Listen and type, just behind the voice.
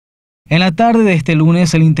En la tarde de este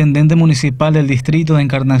lunes, el Intendente Municipal del Distrito de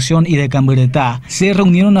Encarnación y de Cambyretá se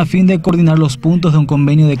reunieron a fin de coordinar los puntos de un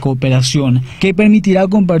convenio de cooperación que permitirá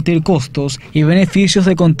compartir costos y beneficios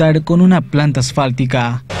de contar con una planta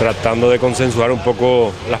asfáltica. Tratando de consensuar un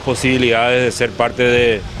poco las posibilidades de ser parte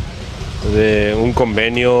de un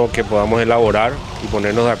convenio que podamos elaborar y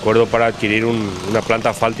ponernos de acuerdo para adquirir una planta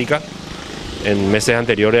asfáltica. En meses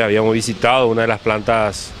anteriores habíamos visitado una de las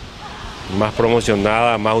plantas más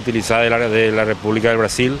promocionada, más utilizada de la República del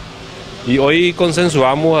Brasil, y hoy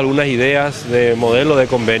consensuamos algunas ideas de modelo de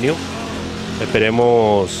convenio.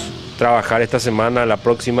 Esperemos trabajar esta semana, la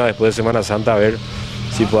próxima, después de Semana Santa, a ver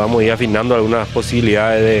si podamos ir afinando algunas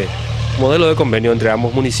posibilidades de modelo de convenio entre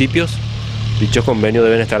ambos municipios. Dichos convenios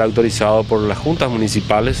deben estar autorizados por las juntas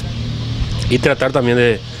municipales y tratar también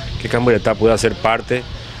de que Cambyretá pueda ser parte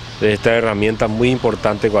de esta herramienta muy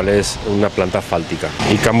importante, cual es una planta asfáltica.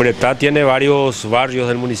 Y Cambyretá tiene varios barrios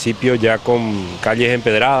del municipio ya con calles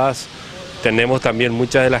empedradas. Tenemos también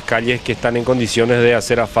muchas de las calles que están en condiciones de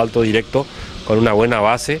hacer asfalto directo con una buena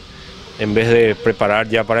base, en vez de preparar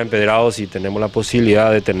ya para empedrados, y tenemos la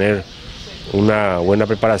posibilidad de tener una buena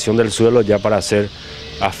preparación del suelo ya para hacer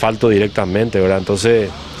asfalto directamente, ¿verdad?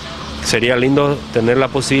 Entonces sería lindo tener la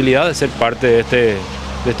posibilidad de ser parte de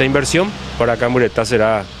esta inversión. Para Cambyretá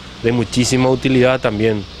será de muchísima utilidad,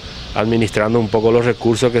 también administrando un poco los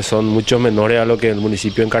recursos que son mucho menores a lo que el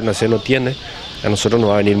municipio de Encarnación no tiene. A nosotros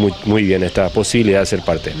nos va a venir muy bien esta posibilidad de ser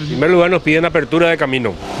parte. En primer lugar, nos piden apertura de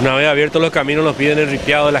camino. Una vez abiertos los caminos nos piden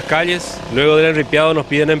enripiado de las calles, luego del enripiado nos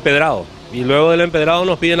piden empedrado, y luego del empedrado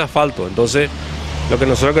nos piden asfalto. Entonces lo que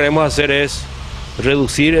nosotros queremos hacer es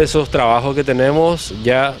reducir esos trabajos que tenemos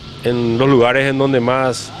ya en los lugares en donde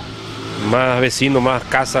más vecinos, más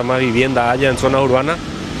casas, más vivienda haya en zonas urbanas,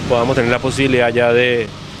 podamos tener la posibilidad ya de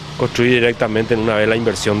construir directamente en una vez la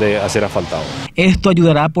inversión de hacer asfaltado. Esto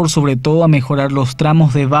ayudará por sobre todo a mejorar los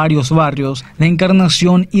tramos de varios barrios de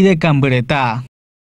Encarnación y de Cambyretá.